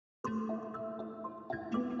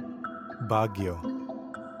Baguio,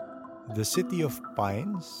 the city of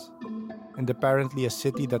pines, and apparently a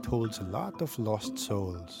city that holds a lot of lost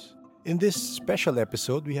souls. In this special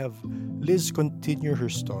episode, we have Liz continue her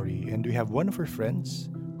story, and we have one of her friends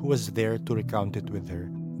who was there to recount it with her.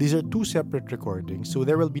 These are two separate recordings, so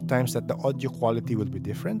there will be times that the audio quality will be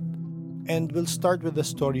different. And we'll start with the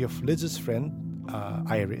story of Liz's friend,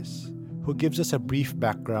 Iris, who gives us a brief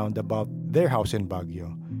background about their house in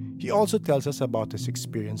Baguio. He also tells us about his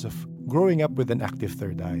experience of growing up with an active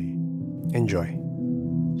third eye. Enjoy.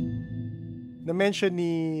 Na-mention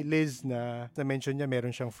ni Liz na-mention niya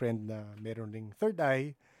meron siyang friend na meron ring third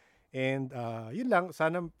eye. And yun lang,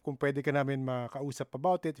 sana kung pwede ka namin makausap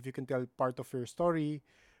about it, if you can tell part of your story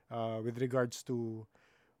with regards to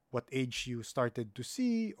what age you started to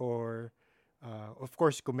see, or of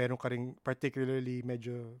course, kung meron ka ring particularly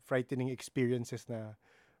medyo frightening experiences na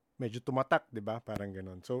medyo tumatak, di ba? Parang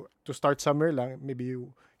ganon. So, to start somewhere lang, maybe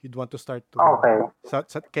you'd want to start to... Okay.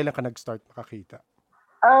 Kailan ka nag-start makakita?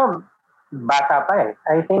 Bata pa eh.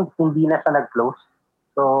 I think hindi na siya nag-close.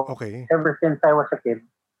 So, okay. Ever since I was a kid,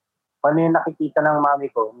 ano yung nakikita ng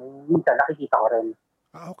mami ko, minsan nakikita ko rin.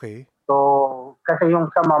 Okay. So, kasi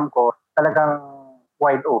yung sa mom ko, talagang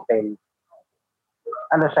wide open.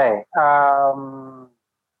 Ano siya eh,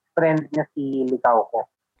 friend niya si Likaw ko.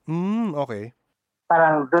 Okay.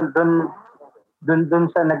 Parang dun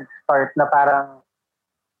sa nag-start na parang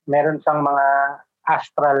meron siyang mga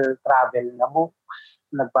astral travel na books,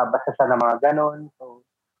 nagbabasa siya ng mga ganon. So,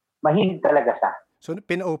 mahilig talaga siya. So,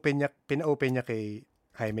 pina-open niya kay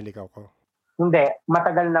Jaime Likaw ko? Hindi,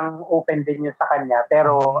 matagal nang open din yun sa kanya,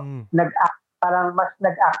 pero parang mas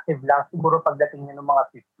nag-active lang siguro pagdating niya ng mga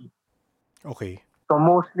 50. Okay. So,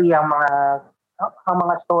 mostly ang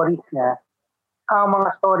mga stories niya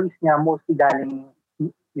mostly galing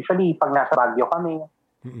usually pag nasa Baguio kami.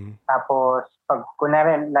 Mm-hmm. Tapos pag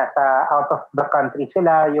kunwari nasa out of the country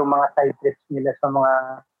sila, yung mga side trips nila sa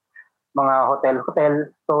mga hotel.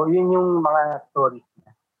 So yun yung mga stories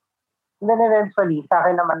niya. And then eventually sa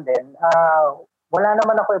akin naman din, wala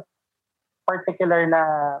naman ako particular na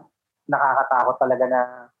nakakatakot talaga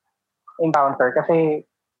na encounter, kasi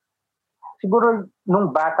siguro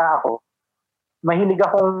nung bata ako, mahilig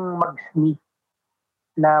akong mag-sneak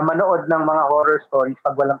na manood ng mga horror stories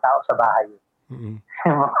pag walang tao sa bahay. Mm-hmm.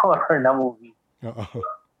 Mga horror na movie. Uh-oh.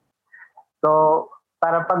 So,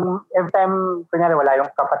 parang pag every time, kunyari wala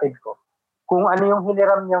yung kapatid ko, kung ano yung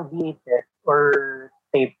hiniram niyang VHS or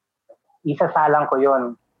tape, isasalang ko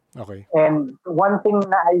yon. Okay. And one thing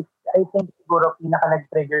na I think siguro pinaka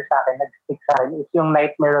nag-trigger sa akin, nag-stick sa akin, is yung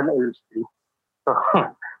Nightmare on Elm Street. So,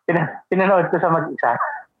 pinanood ko sa mag-isa.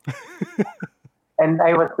 And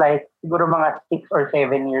I was like, siguro mga 6 or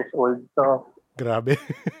 7 years old. So, grabe.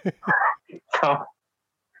 So,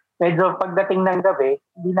 medyo pagdating ng gabi,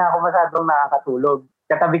 hindi na ako masyadong nakakatulog.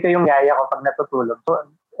 Katabi ko yung yaya ko pag natutulog.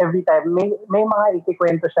 So, every time, may mga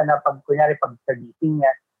ikikwento siya na pag, kunyari, pag kagising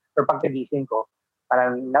niya, or pag kagising ko,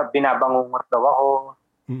 parang binabangungot daw ako.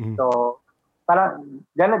 Mm-hmm. So, parang,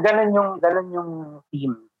 ganun yung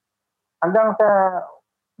theme. Hanggang sa,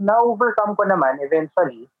 na-overcome ko naman,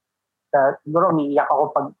 eventually, siguro umiiyak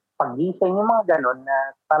ako pag-gising, yung mga ganun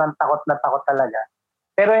na parang takot na takot talaga.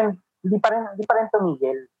 Pero hindi pa rin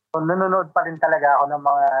tumigil. So, nanonood pa rin talaga ako ng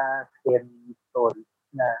mga scary stories,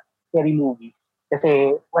 na scary movies.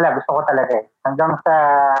 Kasi wala, gusto ko talaga eh. Hanggang sa,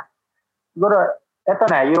 siguro, eto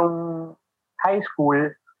na, yung high school,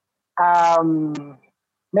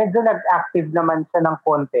 medyo nag-active naman siya ng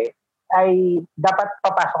konti, ay dapat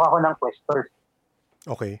papasok ako ng questors.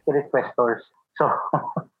 Okay. Spirit questors. So,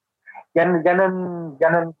 ganun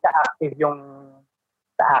ka-active yung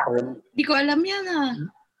sa akin. Hindi ko alam yan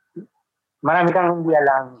Marami kang hindi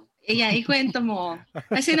alam. Yeah, ikwento mo.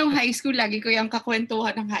 Kasi nung high school, lagi ko yung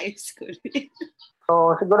kakwentuhan ng high school.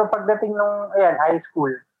 So, siguro pagdating nung high school,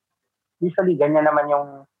 usually ganyan naman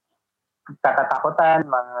yung katatakutan,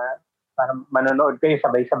 parang manonood kayo,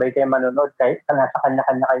 sabay-sabay kayo manonood, kahit nasa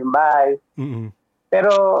kanya-kanya kayong bahay. Mm-hmm.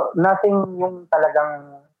 Pero nothing yung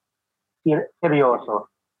talagang seryoso.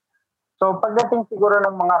 So, pagdating siguro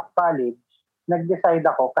ng mga college, nag-decide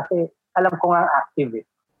ako, kasi alam ko nga active eh.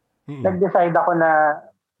 Mm-hmm. Nag-decide ako na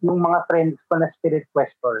yung mga friends ko na spirit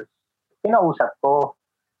questors, kinausap ko.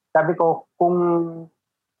 Sabi ko, kung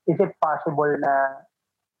is it possible na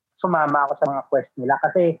sumama ako sa mga quest nila,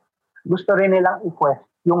 kasi gusto rin nilang i-quest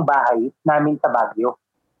yung bahay namin sa Baguio.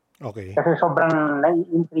 Okay. Kasi sobrang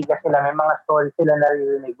nai-intriga sila, may mga stories sila na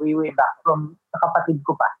narinig way back from sa kapatid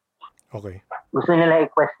ko pa. Okay. Gusto nila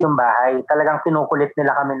i-quest yung bahay. Talagang sinukulit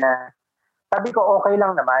nila kami na, sabi ko okay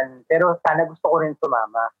lang naman, pero sana gusto ko rin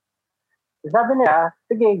sumama. Sabi nila,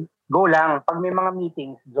 sige, go lang. Pag may mga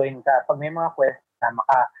meetings, join ka. Pag may mga quest, sama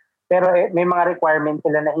ka. Pero may mga requirements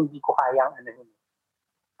sila na hindi ko kayang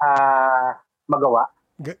magawa.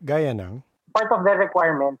 Gaya ng? Part of the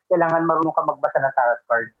requirements, kailangan marunong ka magbasa ng tarot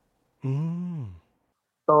card.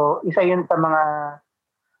 So, isa yun sa mga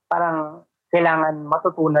parang kailangan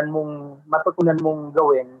matutunan mong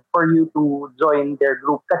gawin for you to join their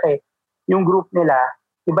group. Kasi yung group nila,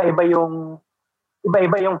 iba-iba yung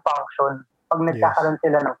function. Pag nagkakaroon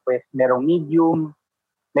sila ng quest, merong medium,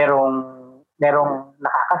 merong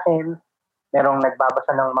nakakasense, merong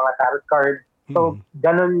nagbabasa ng mga tarot card. So,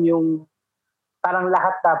 ganun yung parang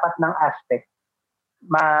lahat dapat ng aspect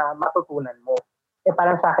matutunan mo.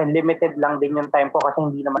 Parang sa akin, limited lang din yung time ko kasi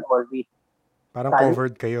hindi naman always. Parang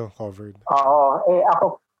covered kayo. Oo.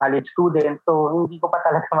 Ako, college student, so hindi ko pa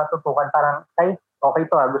talaga matutukan. Parang, okay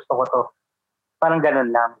to gusto ko to. Parang ganun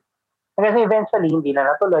lang. Kasi eventually, hindi na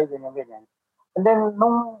natuloy, ganyan. And then,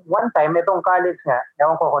 nung one time, itong college nga,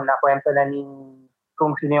 ewan ko kung nakwento na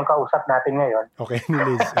kung sino yung kausap natin ngayon. Okay, ni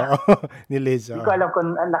Liz. Ni Liz. Hindi ko alam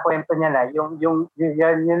kung nakwento niya na yung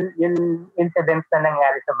incident na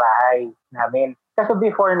nangyari sa bahay namin. Kasi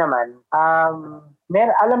before naman,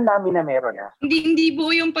 alam namin na meron na. Hindi buo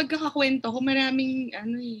yung pagkakakwento ko. Maraming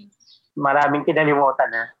kinalimutan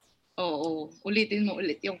na. Oo. Ulitin mo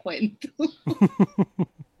ulit yung kwento.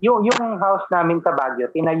 yung house namin sa Baguio,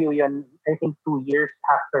 tinayo yun, I think 2 years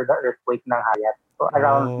after the earthquake ng Hayat. So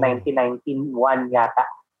around 1991 yata.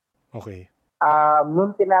 Okay.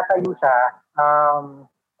 Nung tinatayo siya,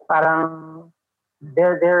 parang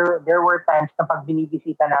there were times na pag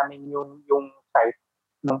binibisita namin yung site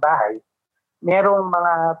ng bahay, merong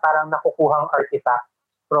mga parang nakukuhang artifact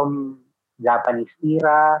from Japanese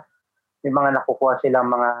era, may mga nakukuha silang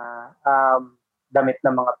mga damit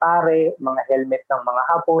ng mga pare, mga helmet ng mga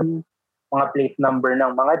Hapon, mga plate number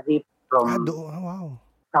ng mga jeep from wow.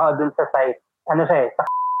 Dun sa site. Sa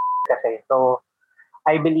kasi. So,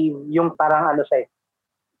 I believe yung parang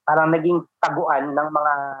parang naging taguan ng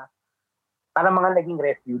parang mga naging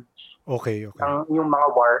refuge. Okay. Ng yung mga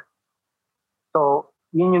war. So,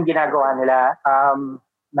 yun yung ginagawa nila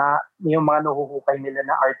na yung mga nahuhukay nila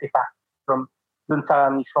na artifact from dun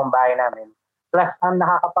sa mismong bahay namin. Plus, ang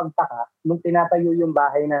nakakapagtaka, nung tinatayo yung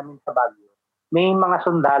bahay namin sa Baguio, may mga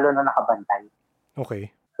sundalo na nakabantay. Okay.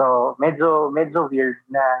 So, medyo weird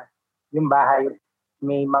na yung bahay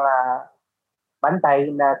may mga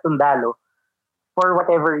bantay na sundalo for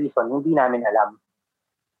whatever reason, hindi namin alam.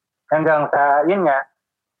 Hanggang sa, yun nga,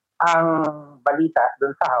 ang balita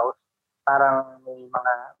dun sa house, parang may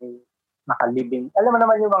nakalibing. Alam mo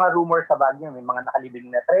naman yung mga rumors sa Baguio, may mga nakalibing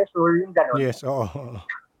na treasure, yung gano'n. Yes, oo.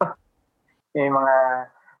 May mga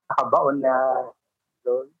nakabaon na.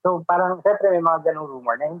 So parang, syempre may mga ganong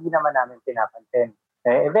rumor na hindi naman namin pinapansin.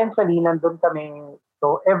 Eventually, nandun kami,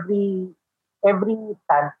 so every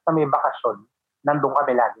chance na may bakasyon, nandun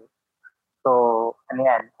kami lagi. So,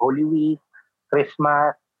 Holy Week,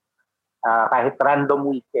 Christmas, kahit random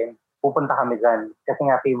weekend, pupunta kami dyan. Kasi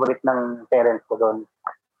nga, favorite ng parents ko doon.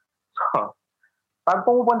 So, pag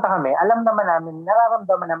pumupunta kami,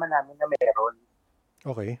 nararamdaman naman namin na meron.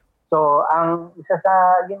 Okay. So, isa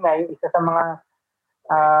sa mga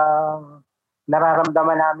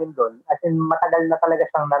nararamdaman namin doon, as in matagal na talaga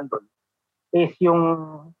siyang nandun, is yung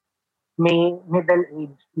may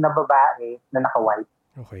middle-aged na babae na naka-white.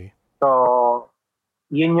 Okay. So,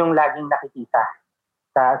 yun yung laging nakikita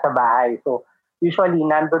sa bahay. So, usually,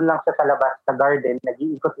 nandun lang siya sa labas, sa garden,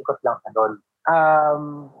 nag-iikot-ikot lang sa doon.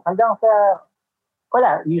 Hanggang sa,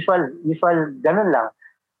 usual, ganun lang.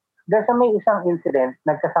 Dahil sa may isang incident,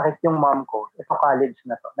 nagkasakit yung mom ko. Ito college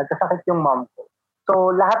na to. Nagkasakit yung mom ko.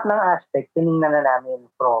 So, lahat ng aspect, tinignan na namin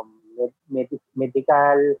from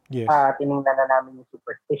medical, tinignan na namin yung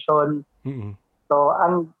superstition. Mm-hmm. So,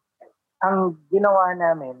 ang ginawa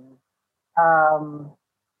namin,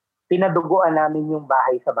 pinaduguan namin yung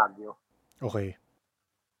bahay sa Baguio. Okay.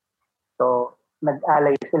 So,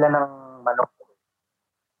 nag-alay sila ng manok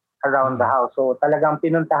around the house. So, talagang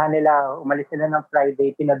pinuntahan nila, umalis sila ng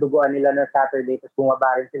Friday, pinaduguan nila ng Saturday, tapos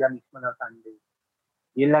bumaba rin sila mismo ng Sunday.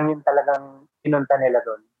 Yun lang yung talagang pinunta nila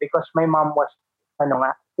doon. Because my mom was,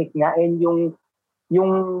 sick nga, and yung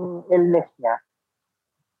illness niya,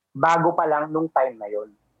 bago pa lang nung time na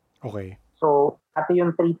yun. Okay. So, pati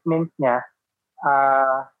yung treatment niya,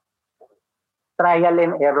 trial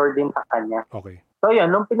and error din sa kanya. Okay. So,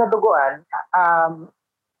 yun, nung pinaduguan,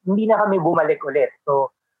 hindi na kami bumalik ulit.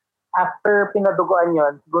 So, after pinaduguan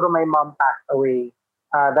yon, siguro my mom passed away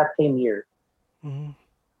that same year. Mm-hmm.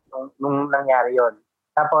 Nung nangyari yon.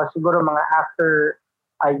 Tapos siguro mga after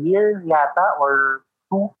a year yata or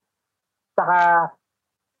 2, saka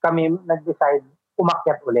kami nag-decide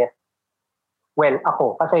umakyat ulit. Well,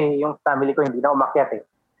 ako, kasi yung family ko hindi na umakyat eh.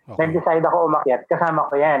 Okay. Nag-decide ako umakyat, kasama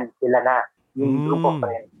ko yan, sila na, yung group of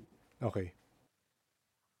friends. Okay.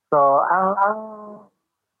 So,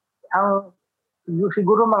 yung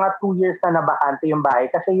siguro mga 2 years na nabakante yung bahay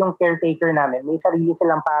kasi yung caretaker namin, may sarili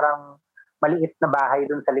silang parang maliit na bahay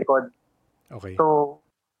dun sa likod. Okay. So,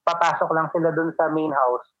 papasok lang sila dun sa main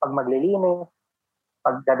house pag maglilinis,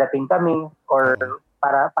 pag dadating kami, or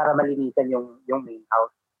para malinisan yung main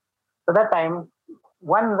house. So that time,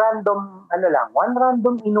 one random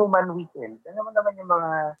inuman weekend. Ano naman yung mga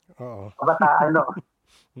kabataan,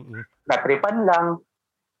 natripan lang.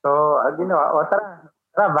 So, ginawa,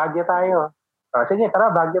 tara, Baguio tayo. Sige, tara,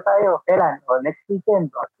 Baguio tayo. Kailan? Next weekend.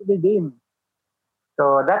 Sige, game.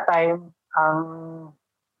 So, that time, ang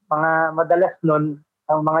mga madalas nun,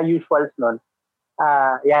 ang mga usuals nun,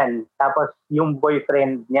 yan. Tapos, yung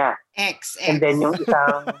boyfriend niya. Ex. And then, yung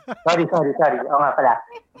isang, sorry. Oo nga pala.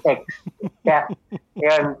 Ex. Kaya,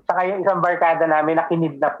 yun. Saka yung isang barkada namin na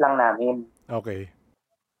kinidnap lang namin. Okay.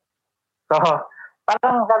 So,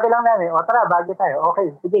 parang sabi lang namin, tara, Baguio tayo. Okay,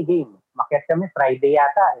 sige, game. Makiat kami Friday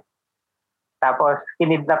yata eh. Tapos,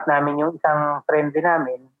 kinidnap namin yung isang friend din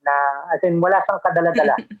namin na, as in, wala siyang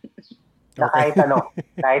kadala-dala. Na kahit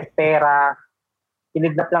kahit pera,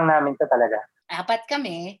 kinidnap lang namin ito talaga. 4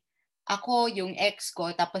 kami. Ako, yung ex ko,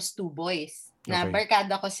 tapos 2 boys. Na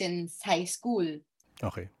barkada ko since high school.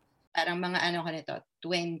 Okay. Parang mga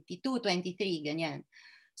 22, 23, ganyan.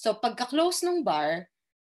 So, pagka-close ng bar,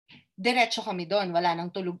 diretso kami doon.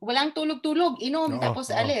 Walang tulog-tulog. Inom, tapos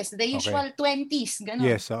alis. The usual 20s, gano'n.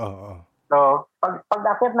 Yes, oo. So,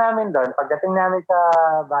 pag-akit namin doon, pagdating namin sa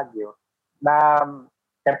Baguio,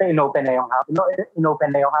 siyempre inopen na yung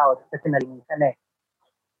house kasi nalinisan eh.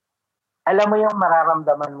 Alam mo yung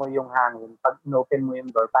mararamdaman mo yung hangin pag inopen mo yung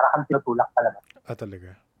door, para kang tinutulak talaga.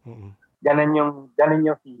 Talaga? Ganun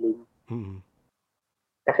yung feeling.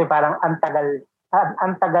 Kasi parang ang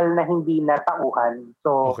tagal na hindi natauhan.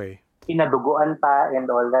 So, pinaduguan pa and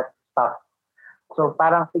all that stuff. So,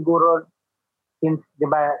 parang siguro, since, di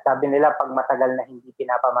ba, sabi nila, pag matagal na hindi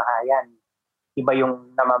pinapamahayan, iba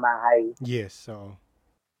yung namamahay. Yes, oo.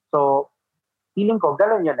 So, feeling ko,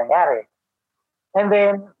 ganun yung nangyari. And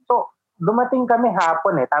then, so, dumating kami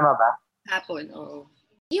hapon tama ba? Hapon, oo.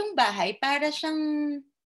 Yung bahay, para siyang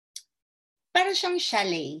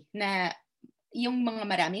chalet na yung mga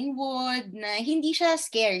maraming wood na hindi siya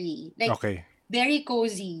scary. Like, very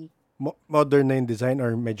cozy. Modern na yung design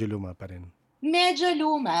or medyo luma pa rin? Medyo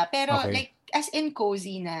luma, pero like, as in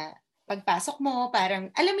cozy na pagpasok mo,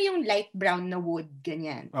 parang, alam mo yung light brown na wood,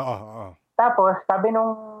 ganyan. Oo. Tapos, sabi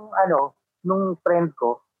nung friend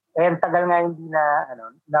ko, tagal nga hindi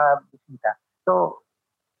na bisita. So,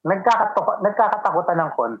 nagkakatakutan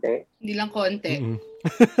ng konti. Hindi lang konti.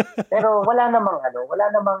 Pero wala namang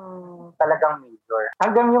talagang major.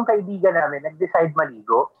 Hanggang yung kaibigan namin, nag-decide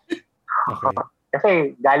maligo. Okay.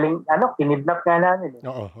 Kasi galing, kinidnap nga namin eh.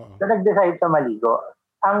 Oo. So, nag-decide sa maligo.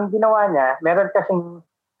 Ang ginawa niya, meron kasing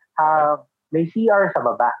may CR sa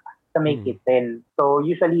baba, sa may kitchen. So,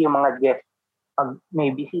 usually yung mga guests, pag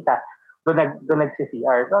may bisita, doon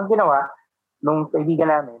nagsi-CR. So, ang ginawa, nung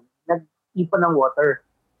kaibigan namin, nag-ipon ng water.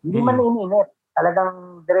 Hindi man ininit.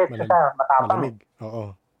 Talagang diretso siya, matapang. Malamig.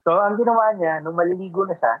 Oo. So, ang ginawa niya, nung maliligo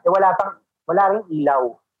na siya, wala ring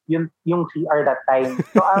ilaw. Yung CR that time.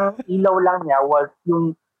 So, ang ilaw lang niya was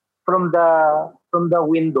yung from the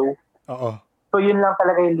window. Oo. So, yun lang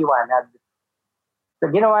talaga yung liwanag. So,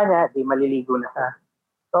 ginawa niya, maliligo na siya.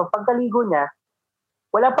 So, pagkaligo niya,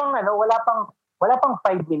 wala pang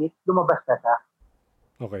 5 minutes, lumabas na siya.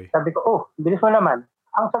 Okay. Sabi ko, bilis mo naman.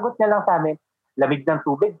 Ang sagot niya lang sa amin, lamig ng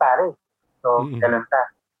tubig, pare. So, ganun siya.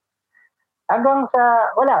 Hanggang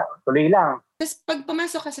sa, tuloy lang. Tapos, pag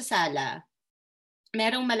pumasok ka sa sala,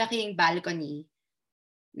 merong malaking balcony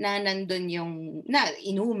na nandun yung,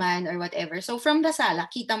 inuman or whatever. So, from the sala,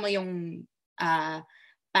 kita mo yung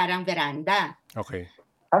parang veranda. Okay.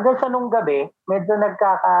 Hanggang sa nung gabi, medyo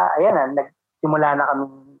nagsimula na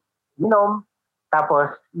kami inom.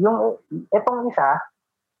 Tapos, itong isa,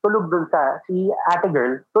 si ate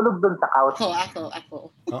girl, tulog dun sa couch. Ako.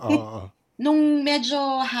 Oo. Nung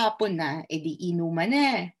medyo hapon na, di inuman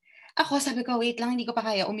na. Ako, sabi ko, wait lang, hindi ko pa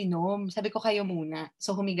kaya uminom. Sabi ko, kayo muna.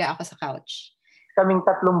 So, humiga ako sa couch. Kaming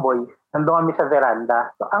 3 boys, nandun kami sa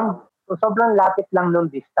veranda. So, sobrang lapit lang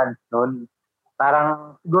nung distance nun.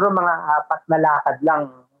 Parang, siguro mga 4 na lakad lang,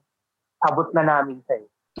 abot na namin siya.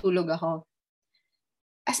 Tulog ako.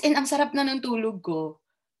 As in, ang sarap na ng tulog ko.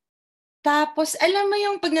 Tapos, alam mo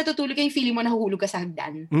yung pag natutulog ka, yung feeling mo nahuhulog ka sa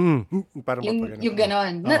hagdan. Parang yung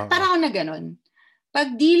ganon. Parang ako na ganon.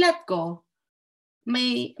 Pag dilat ko,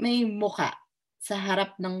 may muka sa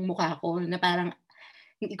harap ng mukha ko na parang,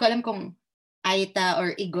 hindi ko alam kung Aita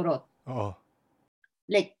or Igorot. Oo.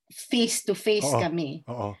 Like, face to face Oo. kami.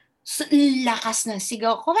 Oo. So, lakas ng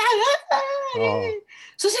sigaw ko.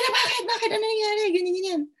 So sila, bakit? Ano nangyari?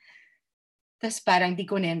 Ganyan. Tapos parang di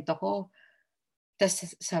kunento ko.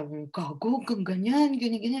 Tapos sabi ko, gago, ganyan.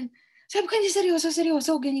 Sabi ko, hindi,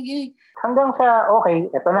 seryoso, ganyan. Hanggang sa, okay,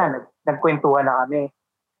 eto na, nagkwentuhan na kami.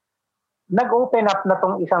 Nag-open up na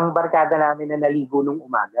tong isang barkada namin na naligo nung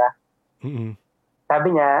umaga. Mm-mm.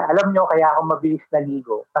 Sabi niya, alam nyo, kaya ako mabilis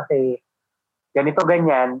naligo kasi ganito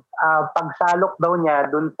ganyan, pagsalok daw niya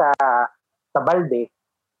dun sa balde,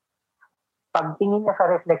 pagtingin niya sa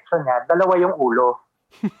reflection niya, dalawa yung ulo.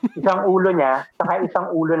 Isang ulo niya, saka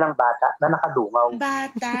isang ulo ng bata na nakadungaw.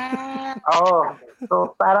 Bata! Oo.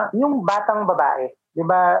 So, parang yung batang babae, di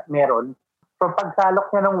ba meron? So,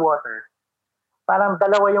 pagsalok niya ng water, parang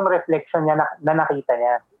dalawa yung reflection niya na nakita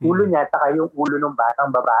niya. Ulo niya, saka yung ulo ng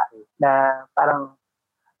batang babae na parang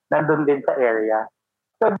nandun din sa area.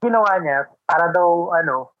 So, ginawa niya, para daw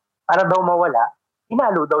mawala,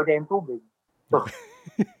 hinalo daw niya yung tubig. So,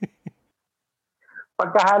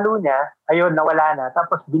 pagkahalo niya, ayun, nawala na.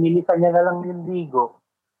 Tapos, binilisan niya na lang yung ligo.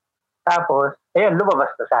 Tapos, ayun,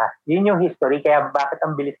 lumabas na siya. Yun yung history, kaya bakit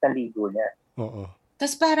ang bilis ng ligo niya. Oo.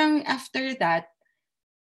 Tapos parang after that,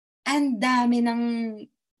 ang dami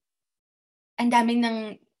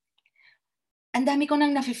ko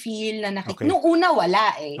nang nafe-feel na Okay. Nung una,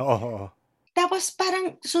 wala eh. Oo. Tapos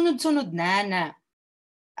parang sunod-sunod na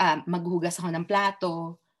maghugas ako ng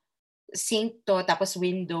plato, sink to, tapos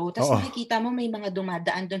window. Tapos makikita mo may mga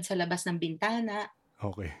dumadaan doon sa labas ng bintana.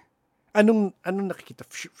 Okay. Anong nakikita?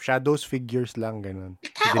 Shadows, figures lang, ganun?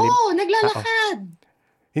 Tao, naglalakad.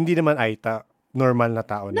 Hindi naman Aita. Normal na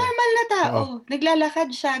tao na. Normal na tao. Naglalakad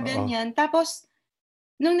siya, ganyan. Tapos,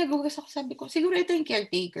 nung naghugas ako, sabi ko, siguro ito yung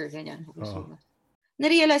caretaker, ganyan.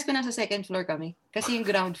 Na-realize ko na sa second floor kami. Kasi yung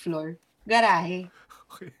ground floor, garahe.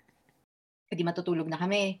 Okay. Hindi matutulog na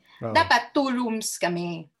kami. Dapat 2 rooms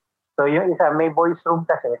kami. So yung isa, may boys room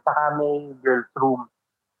kasi, saka may girls room.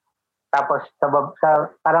 Tapos sa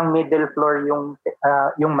parang middle floor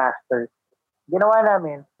yung master. Ginawa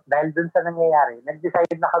namin, dahil dun sa nangyayari,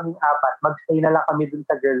 nag-decide na kaming 4, mag-stay na lang kami dun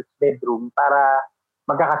sa girls bedroom para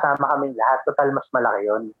magkakasama kaming lahat. Total, mas malaki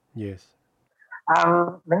yun. Yes.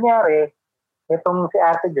 Ang nangyari, itong si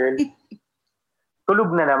ate girl,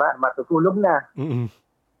 tulog na naman, matutulog na. Mm-mm.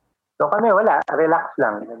 So kami, wala, relax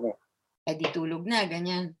lang. Di tulog na,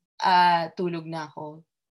 ganyan. Tulog na ako.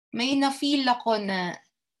 May na-feel ako na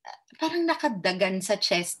parang nakadagan sa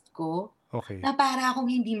chest ko. Okay. Na para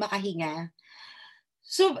akong hindi makahinga.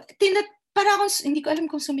 So, para akong, hindi ko alam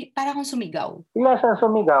kung para akong sumigaw. Bigla siya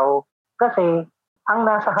sumigaw kasi ang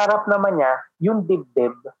nasa harap naman niya, yung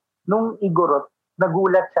dibdib, nung Igorot,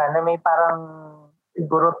 nagulat siya na may parang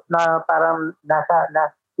Igorot na parang nasa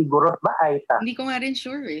Igorot ba Aita? Hindi ko nga rin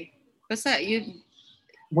sure eh. Basta yun.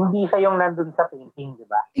 Hindi siya yung nandun sa painting, di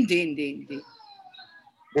ba? Hindi.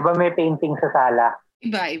 Di ba may painting sa sala?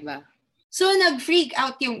 Iba. So, nag-freak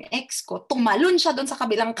out yung ex ko. Tumalon siya doon sa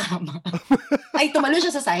kabilang kama. Ay, tumalon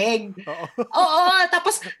siya sa sahig. Oo.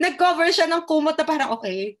 Tapos, nag-cover siya ng kumot na parang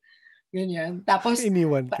okay. Ganyan. Tapos,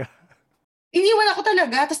 iniwan ka. Iniwan ako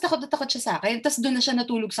talaga. Tapos, takot siya sa akin. Tapos, doon na siya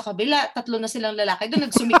natulog sa kabila. 3 na silang lalaki. Doon,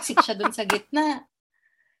 nagsumiksik siya doon sa gitna.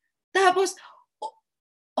 Tapos,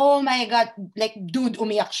 oh my God. Like, dude,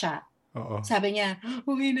 umiyak siya. Oo. Sabi niya,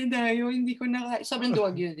 uwi na tayo. Hindi ko na sobrang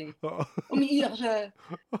duwag yun eh. Umiiyak siya.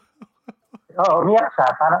 Oo, umiyak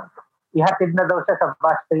siya. Parang ihatid na daw siya sa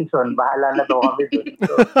bus station. Bahala na daw kami doon.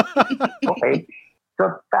 So, okay.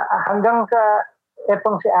 So, hanggang sa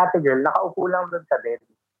etong si ate girl, nakaupo lang doon sa bed.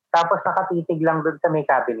 Tapos nakatitig lang doon sa may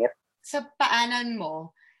cabinet. Sa paanan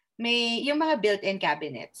mo, may yung mga built-in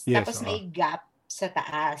cabinets. Yes, tapos may gap sa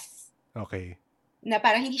taas. Okay. Na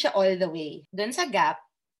parang hindi siya all the way. Doon sa gap,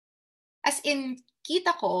 as in,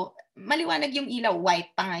 kita ko, maliwanag yung ilaw,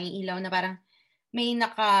 white pa nga yung ilaw na parang may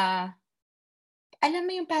alam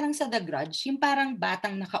mo yung parang sa The Grudge, yung parang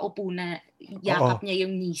batang nakaupo na yakap niya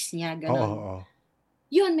yung knees niya, gano'n. Oo.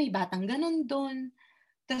 Yun, may batang gano'n doon.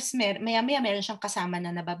 Tapos maya-maya meron siyang kasama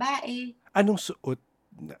na babae. Anong suot?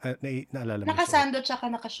 Naalala mo? Nakasando tsaka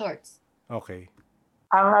naka-shorts. Okay.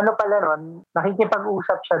 Ang ano pala ron,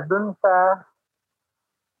 nakikipag-usap siya doon sa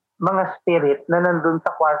mga spirit na nandun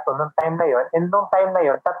sa kwarto nung time na yon. And nung time na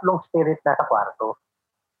yon, 3 spirit na sa kwarto.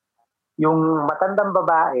 Yung matandang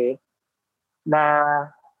babae na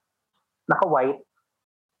naka-white,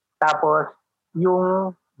 tapos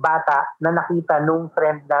yung bata na nakita nung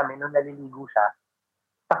friend namin nung naliligo siya,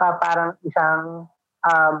 saka parang isang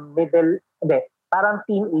parang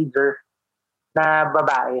teenager na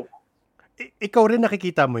babae. Ikaw rin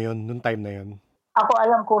nakikita mo yun nung time na yun? Ako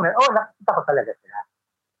alam ko nakita ko talaga sila.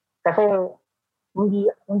 Kasi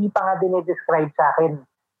hindi pa nga dinedescribe sa akin.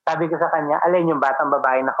 Sabi ko sa kanya, alin yung batang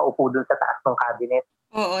babae nakaupo dun sa taas ng cabinet?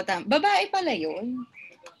 Oo, babae pala yun.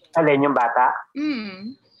 Alin yung bata?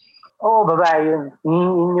 Oo, babae yun.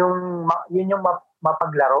 Yun yung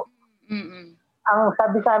mapaglaro. Ang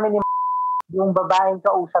sabi sa amin ni yung babaeng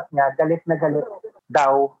kausap niya, galit na galit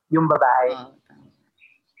daw yung babae.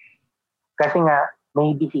 Kasi nga,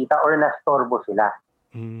 may bisita or nastorbo sila.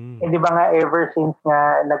 Eh di ba nga ever since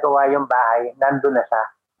nga nagawa yung bahay, nandun na siya.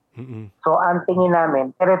 So ang tingin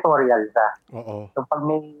namin, territorial siya. Oo. So pag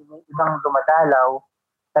may ibang dumadalaw,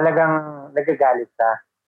 talagang nagagalit siya.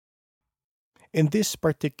 In this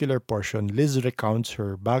particular portion, Liz recounts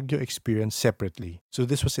her Baguio experience separately. So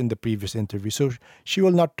this was in the previous interview. So she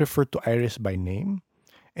will not refer to Iris by name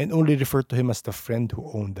and only refer to him as the friend who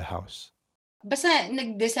owned the house. Basta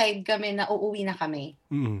nag-decide kami na uuwi na kami.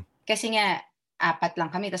 Kasi nga, 4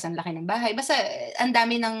 lang kami, tapos ang laki ng bahay. Basta ang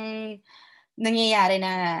dami ng nangyayari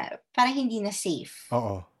na parang hindi na safe.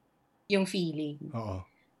 Oo. Yung feeling. Oo.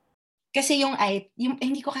 Kasi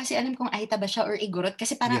hindi ko kasi alam kung Aita ba siya or Igorot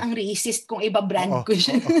kasi parang ang racist kung iba-brand ko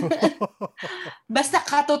siya. Basta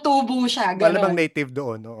katutubo siya. Malamang native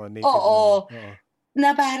doon. Native Oo.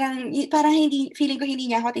 Na parang hindi, feeling ko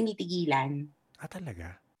hindi niya ako tinitigilan.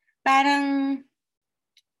 Talaga? Parang,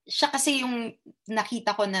 siya kasi yung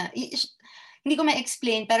nakita ko na, hindi ko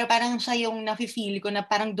ma-explain, pero parang siya yung nafe-feel ko na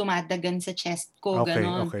parang dumadagan sa chest ko,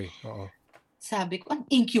 ganon. Okay, oo. Sabi ko,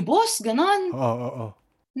 incubus, ganon. Oo.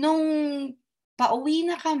 Nung pauwi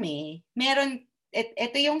na kami, meron,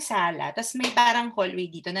 ito yung sala, tapos may parang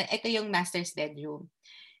hallway dito, na ito yung master's bedroom.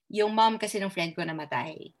 Yung mom kasi ng friend ko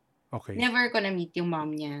namatay. Okay. Never ko na-meet yung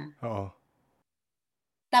mom niya. Oo.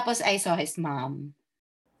 Tapos I saw his mom.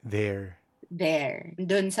 There.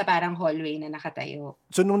 Doon sa parang hallway na nakatayo.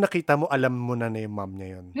 So nung nakita mo, alam mo na yung mom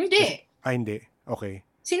niya yun? Hindi. Hindi. Okay.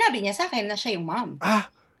 Sinabi niya sa akin na siya yung mom.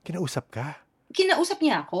 Kinausap ka? Kinausap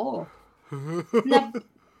niya ako.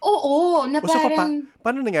 Oo, na parang...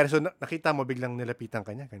 Paano nangyari? So nakita mo, biglang nilapitan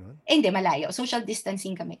ka niya? Ganun? Hindi, malayo. Social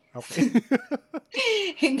distancing kami. Okay.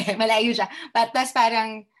 Hindi, malayo siya. Tapos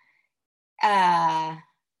parang...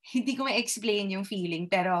 hindi ko ma-explain yung feeling,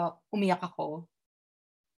 pero umiyak ako.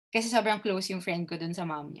 Kasi sobrang close yung friend ko dun sa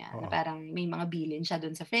mom niya. Na parang may mga bilin siya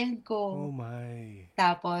dun sa friend ko. Oh my.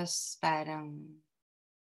 Tapos parang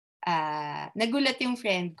nagulat yung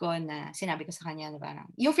friend ko na sinabi ko sa kanya na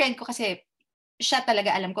parang, yung friend ko kasi siya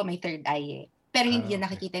talaga alam ko may third eye eh. Pero hindi niya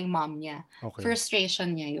nakikita yung mom niya. Okay.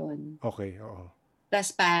 Frustration niya yun. Okay, oo.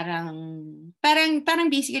 Tapos parang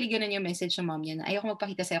basically ganun yung message ng mom niya na ayoko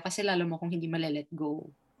magpakita sa'yo kasi lalo mo kung hindi malalet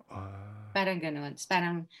go. Parang ganun.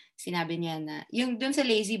 Parang sinabi niya na, yung dun sa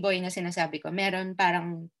lazy boy na sinasabi ko, meron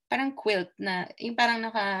parang quilt na, yung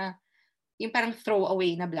parang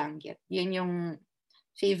throwaway na blanket. Yun yung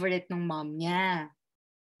favorite ng mom niya.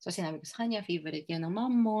 So sinabi ko sa kanya, favorite yan ng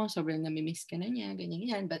mom mo, sobrang namimiss ka na niya,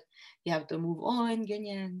 ganyan, but you have to move on,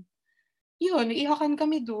 ganyan. Yun, ihakan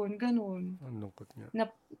kami dun, ganun. Ang lungkot niya.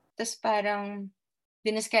 Tapos parang,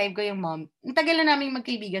 dinescribe ko yung mom. Ang tagal na namin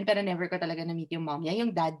magkaibigan, pero never ko talaga na-meet yung mom niya. Yung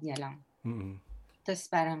dad niya lang. Tapos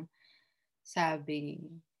parang, sabi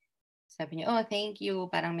niya, oh, thank you.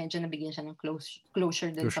 Parang medyo nabigyan siya ng closure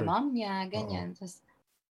dun sa mom niya, ganyan. Tapos,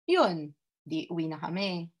 yun, uwi na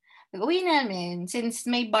kami. Pag-uwi namin, since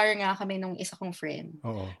may bar nga kami nung isa kong friend,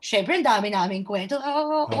 syempre, ang dami naming kwento.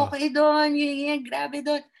 Okay doon, grabe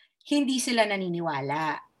doon. Hindi sila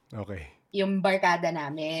naniniwala. Okay. Yung barkada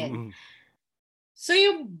namin. So,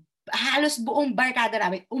 yung halos buong barkada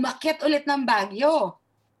namin, umakyat ulit ng Baguio.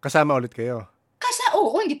 Kasama ulit kayo?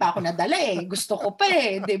 Hindi pa ako nadala eh. Gusto ko pa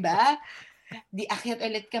eh, di ba? Di akyat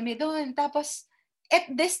ulit kami doon. Tapos, at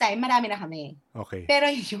this time, marami na kami. Okay. Pero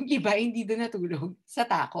yung iba, hindi doon natulog sa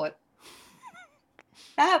takot.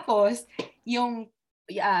 Tapos, yung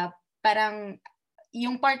parang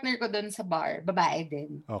yung partner ko doon sa bar, babae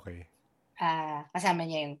din. Okay. Kasama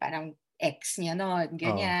niya yung parang ex niya noon,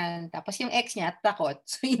 ganyan. Tapos yung ex niya takot,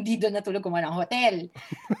 so hindi doon natulog kumuha ng hotel.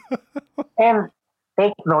 And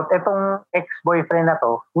take note, itong ex-boyfriend na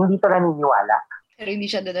to, hindi to naniniwala. Pero hindi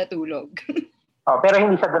siya doon natulog. Pero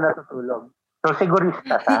hindi siya doon natutulog. So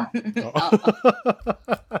sigurista siya.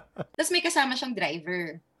 Tapos may kasama siyang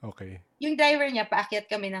driver. Okay. Yung driver niya, paakyat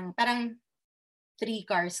kami ng parang 3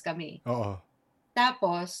 cars kami.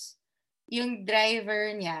 Tapos, yung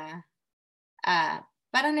driver niya,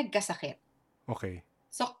 parang nagkasakit. Okay.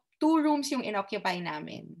 So, 2 rooms yung inoccupy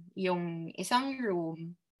namin. Yung isang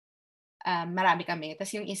room, marami kami.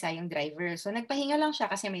 Tapos yung isa, yung driver. So, nagpahinga lang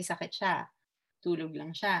siya kasi may sakit siya. Tulog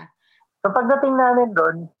lang siya. So pagdating namin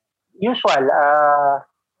doon, usual,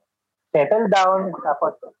 settle down,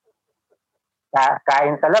 tapos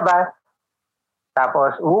kain sa labas,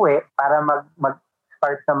 tapos uwi para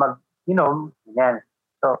mag-start na mag-inom. Yan.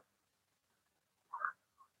 So,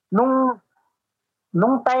 nung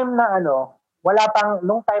time na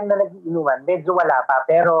nung time na nag-iinuman, medyo wala pa.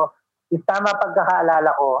 Pero, tama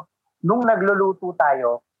pagkakaalala ko, nung nagluluto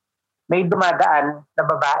tayo, may dumadaan na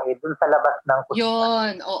babae dun sa labas ng kusina.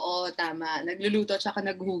 Yun, oo, tama. Nagluluto at saka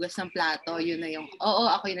naghuhugas ng plato. Yun na yung,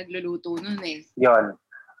 ako yung nagluluto nun eh. Yun.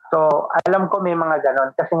 So, alam ko may mga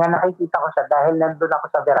ganon. Kasi nga nakikita ko siya dahil nandun ako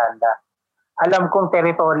sa veranda. Alam kong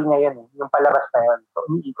territory niya yun, yung palabas na yun. So,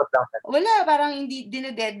 umiikot lang siya. Wala, parang hindi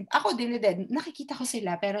dineded. Ako dineded. Nakikita ko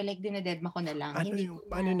sila, pero like dinededma ko na lang.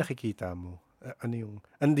 Paano yung nakikita mo?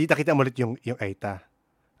 Hindi nakita mo ulit yung Aita?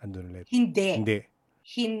 Andun ulit? Hindi.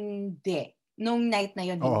 Nung night na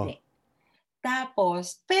yun, hindi.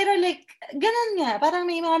 Tapos, pero like, ganun nga. Parang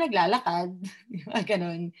may mga naglalakad.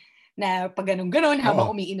 Ganon. Na pag ganun-ganon,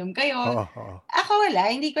 habang umiinom kayo. Ako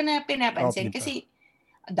wala, hindi ko na pinapansin. Kasi,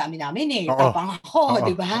 ang dami namin eh. Tapang ako,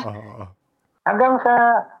 di ba? Hanggang sa,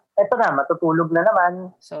 eto na, matutulog na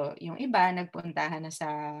naman. So, yung iba, nagpuntahan na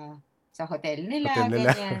sa hotel nila.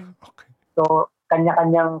 Ganyan. Okay. So,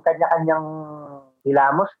 kanya-kanyang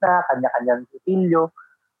hilamos na, kanya-kanyang sitilyo.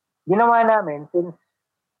 Ginawa namin, since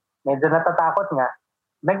medyo natatakot nga,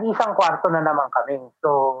 nag-isang kwarto na naman kami.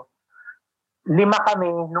 So, 5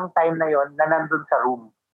 kami nung time na yon na nandun sa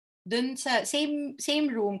room. Dun sa same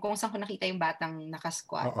room kung saan ko nakita yung batang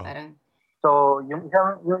nakasquat. Parang. So, yung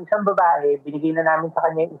isang babae, binigay na namin sa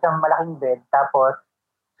kanya isang malaking bed. Tapos,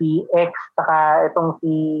 si ex, saka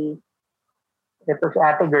si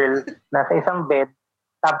ate girl, nasa isang bed.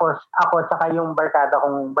 Tapos, ako, saka yung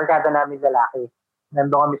barkada namin lalaki.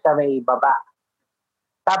 Nandun kami sa may baba.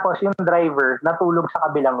 Tapos, yung driver, natulog sa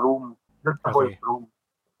kabilang room. Doon sa boys room.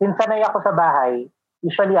 Since sanay ako sa bahay,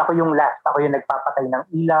 usually ako yung last. Ako yung nagpapatay ng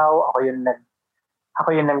ilaw. Ako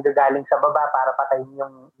yung nanggagaling sa baba para patayin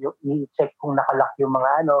yung i-check kung nakalock yung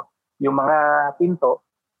mga pinto.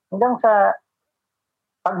 Hanggang sa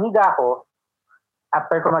paghiga ko,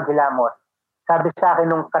 after ko maghilamos, sabi sa akin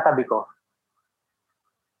nung katabi ko,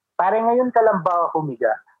 pare ngayon ka lang ba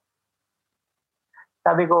humiga?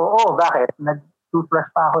 Sabi ko, bakit? Nag-toothbrush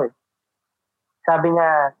pa ako eh. Sabi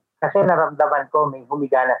niya, kasi naramdaman ko may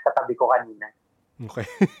humiga na sa tabi ko kanina. Okay.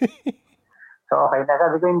 So okay na.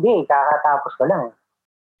 Sabi ko, hindi. Kakatapos ko lang eh.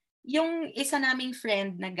 Yung isa naming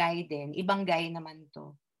friend na guy din, ibang guy naman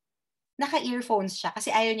to, naka-earphones siya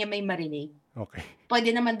kasi ayaw niya may marinig. Okay.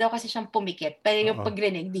 Pwede naman daw kasi siyang pumikit, pero yung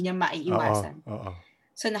pagrinig, di niya maiiwasan.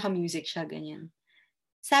 So naka-music siya, ganyan.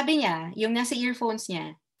 Sabi niya, yung nasa earphones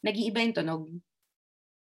niya, nag-iiba yung tunog.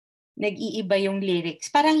 Nag-iiba yung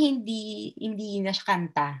lyrics. Parang hindi na siya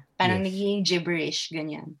kanta. Parang naging gibberish,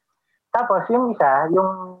 ganyan. Tapos yung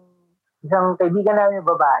isang kaibigan namin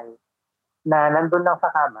babae na nandun lang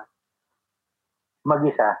sa kama,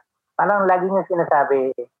 mag-isa. Parang lagi niya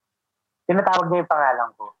sinasabi, tinatawag niya yung pangalan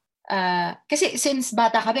ko. Kasi since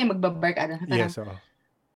bata kami, magbabarkada. Yes,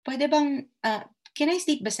 pwede bang, can I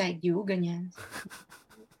sleep beside you? Ganyan.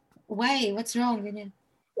 Why? What's wrong? Ganyan.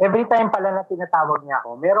 Every time pala na tinatawag niya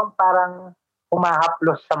ako, merong parang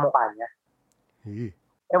humahaplos sa mukha niya.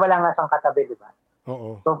 Wala nga siyang katabi, di ba?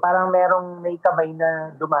 Oo. So parang may kamay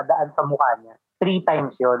na dumadaan sa mukha niya. 3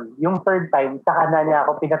 times yon. Yung 3rd time, saka na niya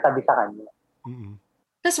ako pinatabi sa kanya. Mm-hmm.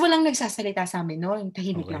 Tapos walang nagsasalita sa amin noon.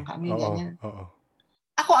 Tahimik lang kami. Ganyan. Oo.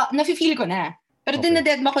 Ako, nafe-feel ko na. Pero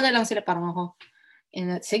dinadedma ko na lang sila. Parang ako,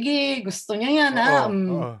 sige, gusto niya yan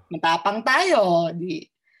matapang tayo. Di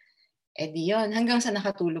yun. Hanggang sa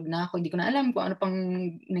nakatulog na ako. Hindi ko na alam kung ano pang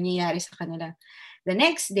nangyayari sa kanila. The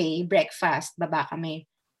next day, breakfast, baba kami.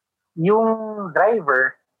 Yung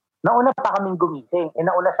driver, nauna pa kaming gumising.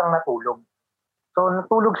 Nauna siyang natulog. So,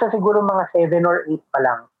 natulog siya siguro mga 7 or 8 pa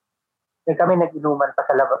lang. Kami nag-inuman pa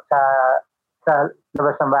sa labas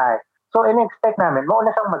ng bahay. So, in-expect namin,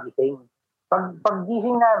 mauna siyang magising.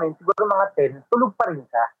 Pag-gising namin, siguro mga 10, tulog pa rin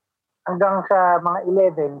siya. Hanggang sa mga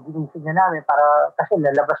 11, ginising na namin kasi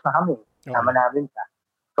lalabas na kami. Sama namin siya.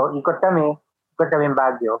 So, ikot kami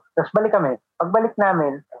Baguio. Tapos balik kami. Pagbalik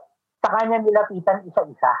namin, sa kanya nilapitan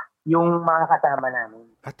isa-isa yung mga kasama namin.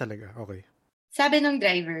 Talaga? Okay. Sabi ng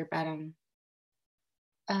driver, parang,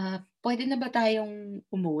 pwede na ba tayong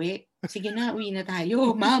umuwi? Sige na, uwi na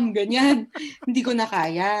tayo. Ma'am, ganyan. Hindi ko na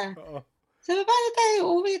kaya. Sabi, paano tayo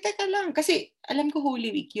uwi? Teka lang. Kasi alam ko Holy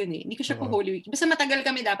Week yun eh. Hindi ko sure kung Holy Week. Basta matagal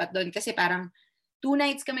kami dapat doon kasi parang 2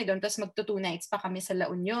 nights kami doon tapos magto 2 nights pa kami sa La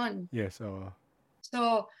Union. Yes,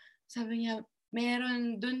 So, sabi niya,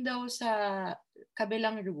 meron dun daw sa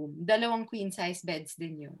kabilang room, 2 queen size beds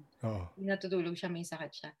din yun. Oo. Natutulog siya, may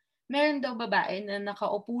sakit siya. Meron daw babae na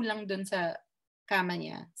nakaupo lang dun sa kama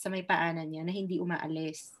niya, sa may paanan niya, na hindi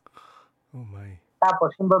umaalis. Oh my.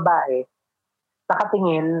 Tapos yung babae,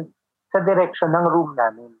 nakatingin sa direction ng room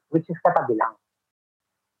namin, which is katabi lang.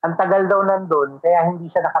 Ang tagal daw nandun, kaya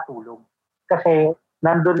hindi siya nakatulog. Kasi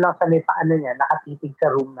nandun lang sa may paano niya, nakatitig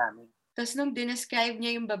sa room namin. Tapos nung dinescribe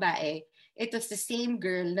niya yung babae, it was the same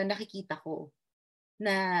girl na nakikita ko.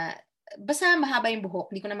 Na, basta mahaba yung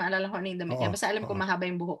buhok. Hindi ko na maalala kung ano yung damit niya. Basta alam ko mahaba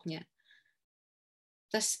yung buhok niya.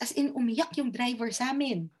 Tapos as in, umiyak yung driver sa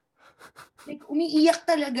amin. Like, umiiyak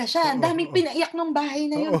talaga siya. Ang daming pinaiyak ng bahay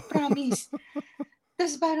na yun, promise.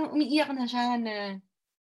 Tapos parang umiiyak na siya na,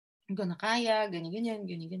 hindi ko na kaya, ganyan.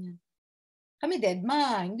 Kami dead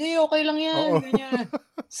ma. Hindi, okay lang yan. Ganyan.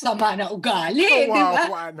 Sama na ugali, di ba?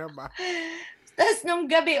 Kawawa naman. Tapos nung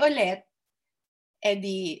gabi ulit,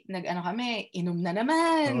 di nag-ano kami, inom na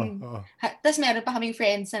naman. Tapos meron pa kaming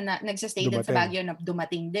friends na nagsastay din sa Baguio na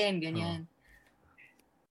dumating din, ganyan.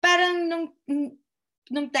 Parang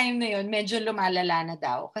nung time na yon medyo lumalala na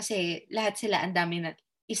daw. Kasi lahat sila, ang dami na,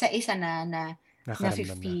 isa-isa na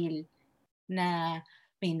feel na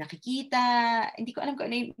may nakikita. Hindi ko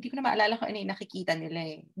na maalala kung ano yung nakikita nila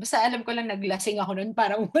eh. Basta alam ko lang naglasing ako noon,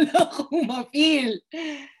 parang wala akong ma-feel.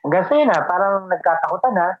 Kasi parang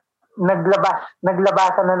nagkatakutan na.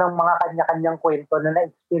 Naglabasan na ng mga kanya-kanyang kwento na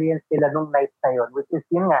na-experience nila nung night na yon, which is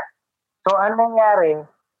yun nga. So, anong nangyari,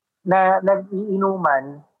 na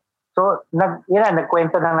nag-iinuman, so,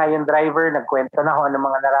 nagkwento na nga yung driver, nagkwento na ako ng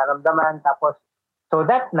mga nararamdaman, tapos, so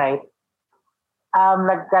that night,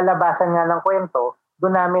 nagkalabasan nga ng kwento,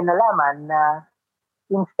 doon namin nalaman na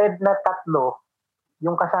instead na 3,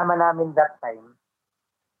 yung kasama namin that time,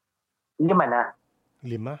 5 na.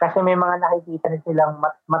 5? Kasi may mga nakikita na silang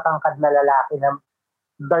matangkad na lalaki na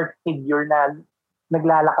dark figure na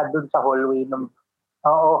naglalakad dun sa hallway.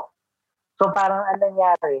 Oo. So parang ano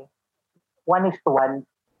nangyari, 1:1.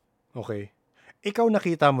 Okay. Ikaw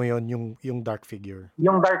nakita mo yon yung dark figure?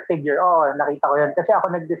 Yung dark figure, oo, nakita ko yun. Kasi ako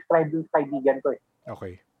nag-describe dun sa kaibigan ko eh.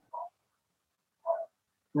 Okay.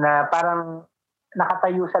 Na parang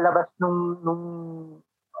nakatayo sa labas nung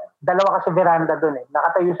dalawa kasi veranda dun eh.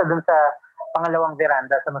 Nakatayo siya dun sa pangalawang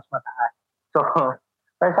veranda sa mas mataas. So,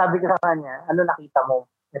 pero sabi ko sa kanya, ano nakita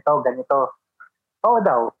mo? Ito, ganito. Oo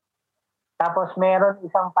daw. Tapos meron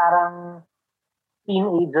isang parang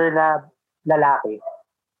teenager na lalaki.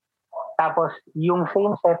 Tapos yung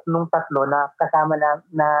same set nung 3 na kasama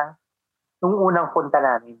na nung unang punta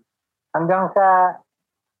namin. Hanggang sa,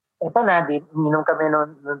 ito na, minom kami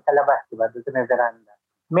nun sa labas, diba? Doon sa veranda.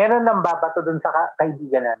 Meron nang babato doon sa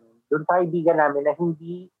kaibigan namin. Doon sa kaibigan namin na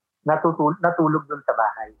hindi natulog doon sa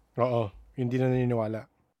bahay. Oo, hindi na naniniwala.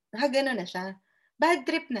 Gano'n na siya. Bad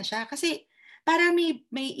trip na siya. Kasi parang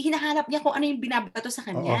may hinahanap niya kung ano yung binabato sa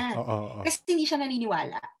kanya. Oo. Kasi hindi siya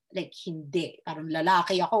naniniwala. Like, hindi. Parang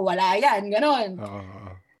lalaki ako, wala yan. Gano'n.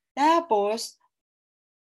 Oo. Tapos,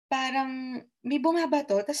 parang may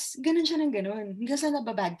bumabato, tapos gano'n siya ng gano'n. Hanggang sa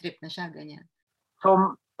nababad trip na siya, ganyan. So,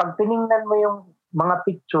 pag tinignan mo yung mga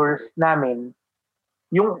pictures namin,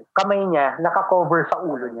 yung kamay niya naka-cover sa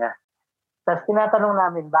ulo niya. Tapos tinatanong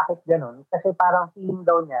namin bakit ganun? Kasi parang feeling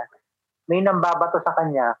daw niya may nambabato sa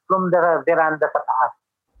kanya from the veranda sa taas.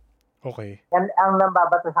 Okay. And ang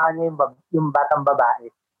nambabato sa kanya yung batang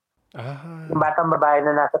babae. Yung batang babae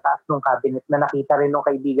na nasa taas ng cabinet na nakita rin ng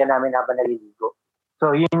kaibigan namin habang naliligo.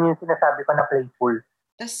 So yun yung sinasabi ko na playful.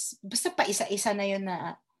 Tapos basta pa isa-isa na yun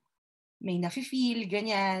na may nafe-feel,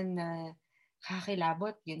 ganyan, na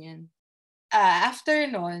kakilabot, ganyan.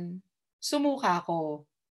 After nun, sumuka ako.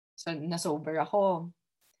 So, nasober ako.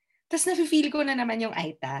 Tapos nafe-feel ko na naman yung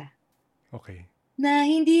Aita. Okay. Na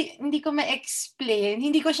hindi ko ma-explain.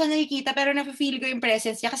 Hindi ko siya nakikita pero nafe-feel ko yung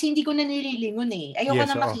presence niya kasi hindi ko na nililingon eh. Ayoko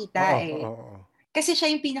na makita Oo. Kasi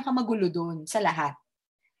siya yung pinakamagulo doon sa lahat.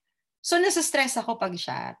 So, nasa-stress ako pag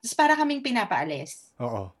siya. Tapos para kaming pinapaalis.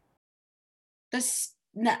 Oo. Tapos,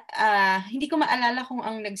 hindi ko maalala kung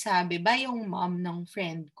ang nagsabi ba yung mom ng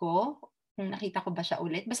friend ko. Kung nakita ko ba siya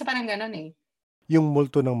ulit. Basta parang gano'n eh. Yung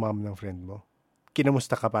multo ng mom ng friend mo?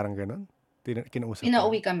 Kinamusta ka parang gano'n? Kinausap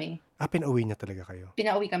Pinauwi kami. Pinauwi niya talaga kayo?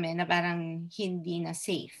 Pinauwi kami na parang hindi na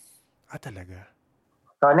safe. Talaga?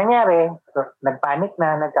 So, nangyari, nagpanik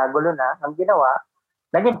na, nagkagulo na. Ang ginawa,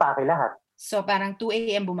 naging pake lahat. So, parang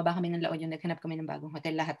 2 a.m. bumaba kami ng La Union, naghanap kami ng bagong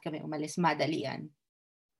hotel. Lahat kami umalis, madalian.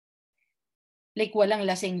 Like, walang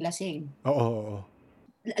lasing-lasing. Oo.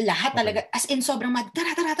 Lahat talaga, as in sobrang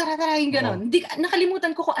tara, yung gano'n.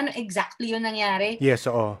 Nakalimutan ko kung ano exactly yung nangyari. Yes,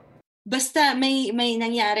 oo. Basta may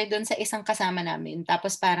nangyari doon sa isang kasama namin.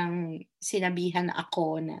 Tapos parang sinabihan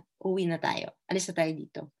ako na uwi na tayo. Alis na tayo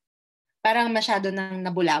dito. Parang masyado nang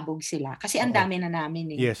nabulabog sila. Kasi ang Oo. dami na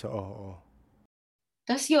namin eh. Yes, oo.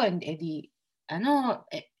 Tapos yun, edi,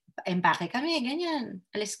 empake kami, ganyan.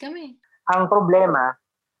 Alis kami. Ang problema,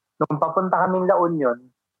 nung papunta kaming La Union,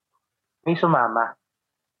 may sumama.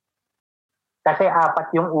 Kasi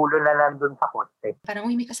 4 yung ulo na nandun sa kotse. Parang,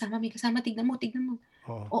 uy, may kasama, tignan mo.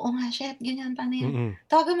 Oo nga, shit, ganyan, paano yan? Mm-mm.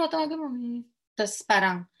 Tawagan mo. Tapos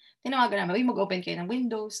parang, tinawagan namin, uy, mag-open kayo ng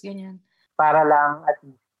windows, ganyan. Para lang at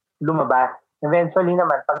lumabas. Eventually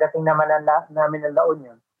naman, pagdating naman namin ng La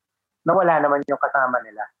Union, nawala naman yung kasama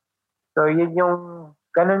nila. So,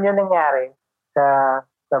 ganun yung nangyari sa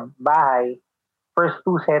bahay. First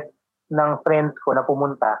 2 sets ng friends ko na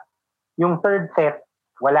pumunta. Yung third set,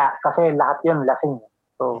 wala. Kasi lahat yun lasing.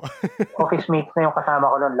 So, office mates na yung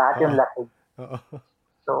kasama ko noon. Lahat yun lasing.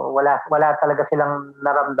 So, wala talaga silang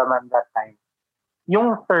naramdaman that time.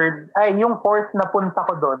 Yung fourth na punta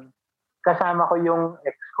ko doon, kasama ko yung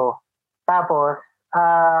ex ko. Tapos,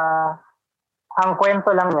 ang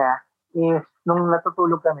kwento lang niya is, nung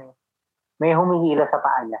natutulog kami, may humihila sa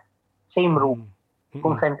paa niya. Same room,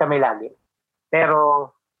 kung saan kami lagi.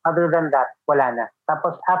 Pero, other than that, wala na.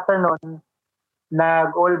 Tapos, after nun,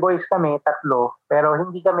 nag-all boys kami, 3, pero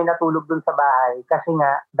hindi kami natulog dun sa bahay kasi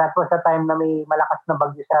nga, that was the time na may malakas na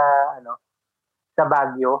bagyo sa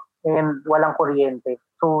Baguio and walang kuryente.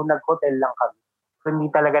 So, nag-hotel lang kami. So,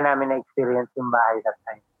 hindi talaga namin na-experience yung bahay that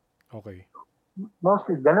time. Okay.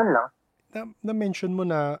 Mostly, ganun lang. Na-mention mo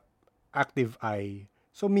na active eye.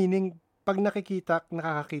 So, meaning, pag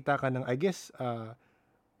nakakakita ka ng, I guess,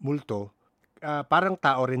 multo, parang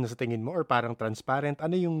tao rin sa tingin mo or parang transparent?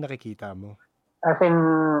 Ano yung nakikita mo? As in,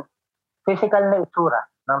 physical na itsura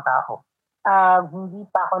ng tao. Hindi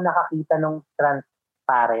pa ako nakakita ng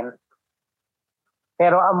transparent.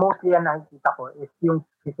 Pero mostly ang nakikita ko is yung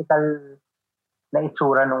physical na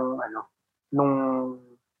itsura nung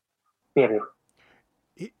spirit.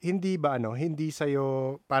 Hindi ba hindi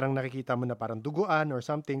sa'yo parang nakikita mo na parang duguan or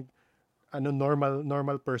something,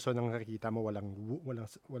 normal person ang nakikita mo, walang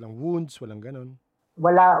wounds, walang ganon?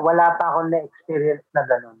 Wala pa akong na-experience na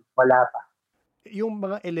ganon. Wala pa. Yung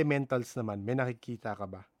mga elementals naman, may nakikita ka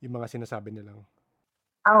ba? Yung mga sinasabi nilang?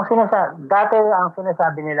 Dati ang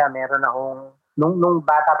sinasabi nila, meron akong, nung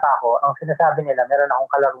bata pa ako, ang sinasabi nila, meron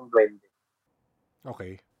akong kalarong duwende.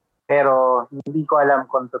 Okay. Pero hindi ko alam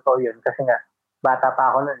kung totoo yun kasi nga, bata pa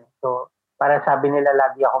ako nun. So, para sabi nila,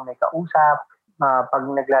 lagi ako may kausap. Pag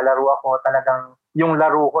naglalaro ako, talagang yung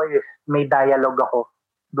laro ko is may dialogue ako.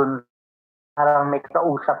 Dun, parang may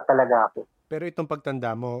kausap talaga ako. Pero itong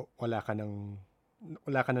pagtanda mo, wala ka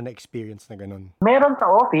na na-experience na ganun? Meron sa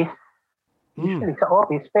office. Usually sa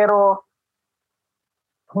office. Pero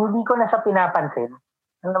hindi ko na siya pinapansin.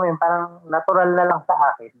 Alam mo yun, parang natural na lang sa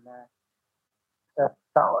akin na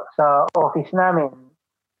sa office namin,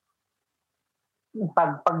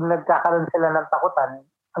 pag nagkakaroon sila ng takutan,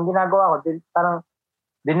 ang ginagawa ko, parang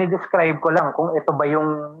dinidescribe ko lang kung ito ba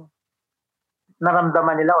yung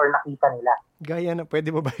naramdaman nila or nakita nila. Gaya na,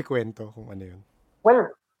 pwede mo ba ikwento kung ano yun?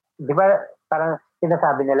 Well, di ba parang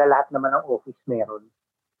sinasabi nila lahat naman ng office meron.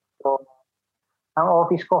 So, ang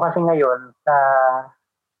office ko kasi ngayon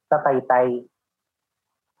sa Taytay.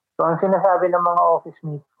 So, ang sinasabi ng mga office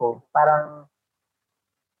mates ko, parang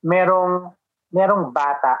merong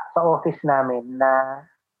bata sa office namin na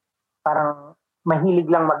parang mahilig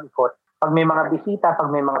lang mag-ikot. Pag may mga bisita, pag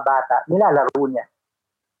may mga bata, nilalaro niya.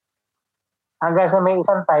 Hanggang sa may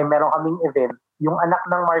isang time, meron kaming event, yung anak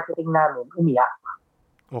ng marketing namin, umiyak.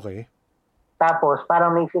 Okay. Tapos,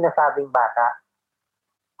 parang may sinasabing bata,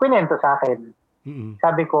 kwento sa akin. Mm-mm.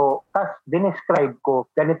 Sabi ko, tas dinescribe ko,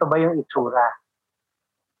 ganito ba yung itsura?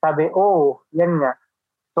 Sabi, oo, yan nga.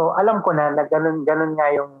 So, alam ko na ganun nga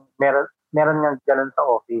yung, meron nga ganun sa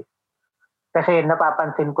office. Kasi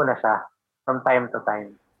napapansin ko na siya from time to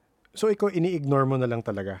time. So, ikaw ini-ignore mo na lang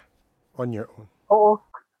talaga on your own? Oo.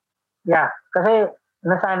 Yeah, kasi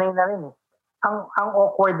nasanay na rin eh. Ang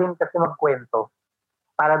awkward din kasi magkwento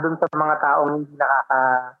para dun sa mga taong hindi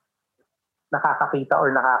nakakakita or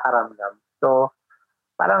nakakaramdam. So,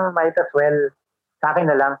 parang might as well, sa akin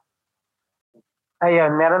na lang.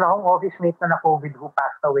 Ayun, meron akong office mate na COVID who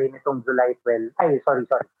passed away nitong July 12. Ay, sorry.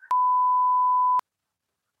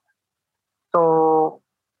 So,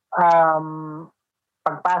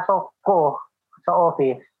 pagpasok ko sa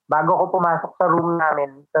office, bago ko pumasok sa room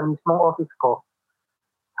namin, sa mismong office ko,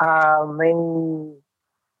 may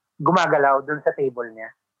gumagalaw dun sa table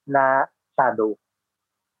niya na shadow.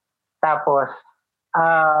 Tapos,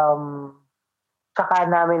 saka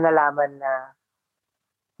namin nalaman na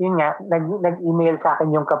yun nga, nag-email sa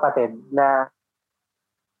akin yung kapatid na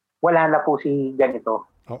wala na po si ganito.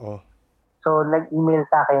 Oo. So, nag-email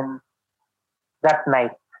sa akin that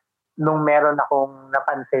night nung meron akong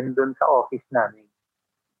napansin dun sa office namin.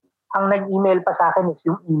 Ang nag-email pa sa akin is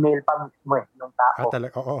yung email pa mismo nung tao.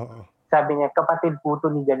 Talaga? Oo. Sabi niya, kapatid po to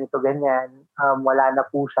ni ganito, ganyan. Wala na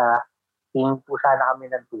po siya. Tingin po sana kami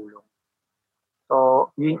ng tulong. So,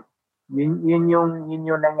 yun yung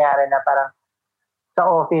nangyari na parang sa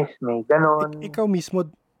office may ganun. Ikaw mismo,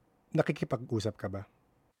 nakikipag-usap ka ba?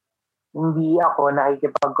 Hindi ako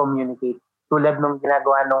nakikipag-communicate. Tulad nung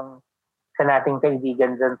ginagawa nung sa nating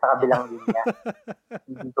kaibigan dyan sa kabilang linya.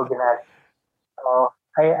 Hindi ko ginagawa. So,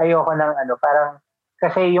 ayoko ng parang,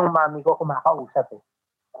 kasi yung mami ko kumakausap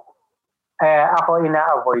ako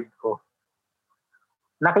ina-avoid ko.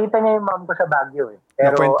 Nakita niya yung mom ko sa Baguio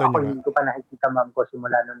Pero ako hindi ko pa nakikita mom ko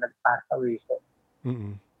simula nung nag-pass away siya.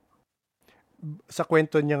 Mm-mm. Sa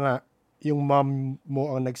kwento niya nga, yung mom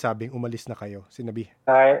mo ang nagsabing umalis na kayo, sinabi?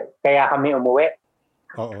 Kaya kami umuwi.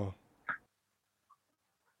 Oo.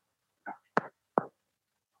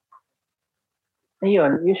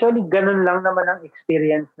 Ayun, usually ganun lang naman ang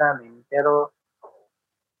experience namin. Pero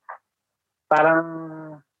parang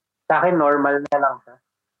sa akin normal na lang siya.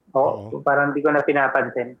 Oo. Parang hindi ko na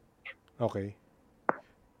pinapansin. Okay.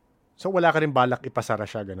 So wala ka rin balak ipasara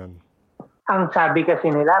siya, ganun? Ang sabi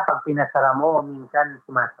kasi nila, pag pinasara mo, minsan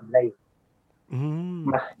sumasablay.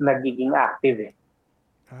 Mas nagiging active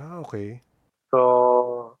okay.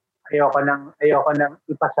 So, ayoko nang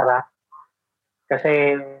ipasara.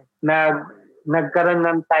 Kasi nagkaroon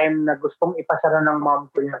ng time na gustong ipasara ng mom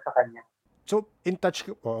ko yun sa kanya. So, in touch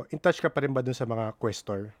ka pa rin ba dun sa mga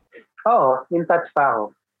questor? Oo, in touch pa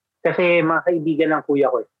ako. Kasi mga kaibigan ng kuya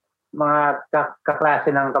ko mga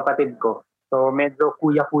kaklase ng kapatid ko. So, medyo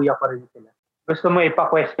kuya-kuya pa rin sila. Gusto mo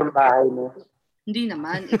ipa-question bahay mo? Hindi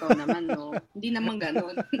naman. Ikaw naman, no? Hindi naman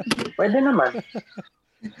ganun. Pwede naman.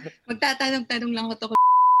 Magtatanong-tanong lang ako to.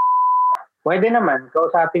 Pwede naman.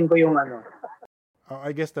 Kausapin ko yung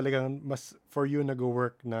I guess talagang mas for you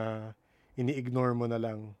nag-work na ini-ignore mo na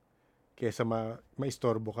lang kaysa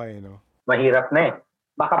maistorbo ka no? Mahirap na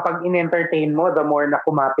Baka pag in-entertain mo, the more na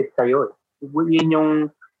kumapit sa'yo. Yun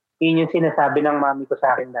yung sinasabi ng mami ko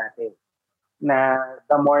sa akin dati. Na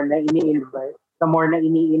the more na ini-invite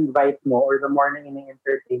mo or the more na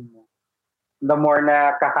ini-entertain mo, the more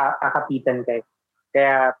na kakapitan kayo.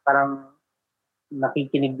 Kaya parang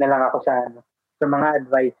nakikinig na lang ako sa mga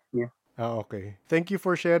advice niya. Okay. Thank you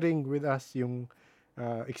for sharing with us yung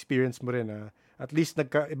experience mo rin. At least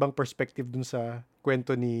nagka-ibang perspective dun sa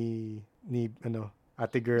kwento ni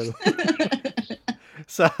ate girl.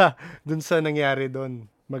 Dun sa nangyari doon.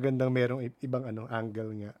 Magandang merong ibang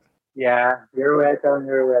angle nga. Yeah, you're welcome.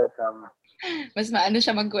 Mas maano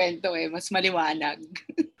siya magkwento mas maliwanag.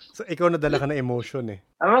 So, ikaw nadala ka na emotion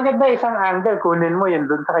Ang maganda isang angle, kunin mo yun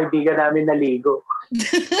dun sa kaibigan namin na ligo.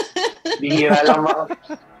 Bihira lang ako.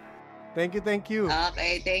 Thank you.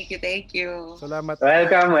 Okay, thank you. Salamat.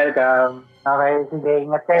 Welcome. Okay, sige,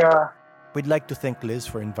 ingat kayo. We'd like to thank Liz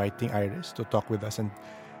for inviting Iris to talk with us and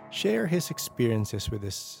share his experiences with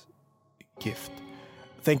this gift.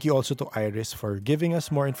 Thank you also to Iris for giving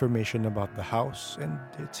us more information about the house and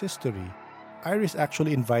its history. Iris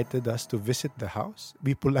actually invited us to visit the house.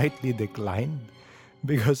 We politely declined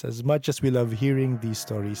because as much as we love hearing these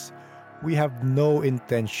stories, we have no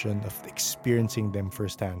intention of experiencing them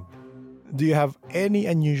firsthand. Do you have any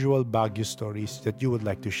unusual Baguio stories that you would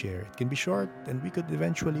like to share? It can be short and we could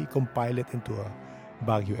eventually compile it into a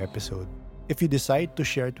Baguio episode. If you decide to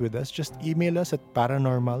share it with us, just email us at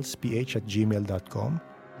paranormalsph@gmail.com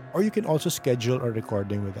or you can also schedule a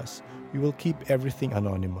recording with us. We will keep everything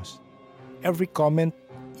anonymous. Every comment,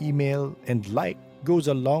 email, and like goes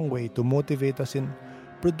a long way to motivate us in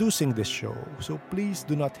producing this show, so please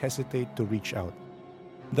do not hesitate to reach out.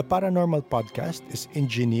 The Paranormal Podcast is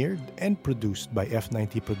engineered and produced by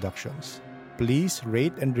F90 Productions. Please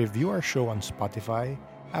rate and review our show on Spotify,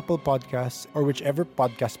 Apple Podcasts, or whichever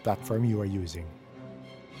podcast platform you are using.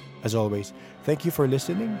 As always, thank you for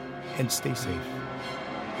listening and stay safe.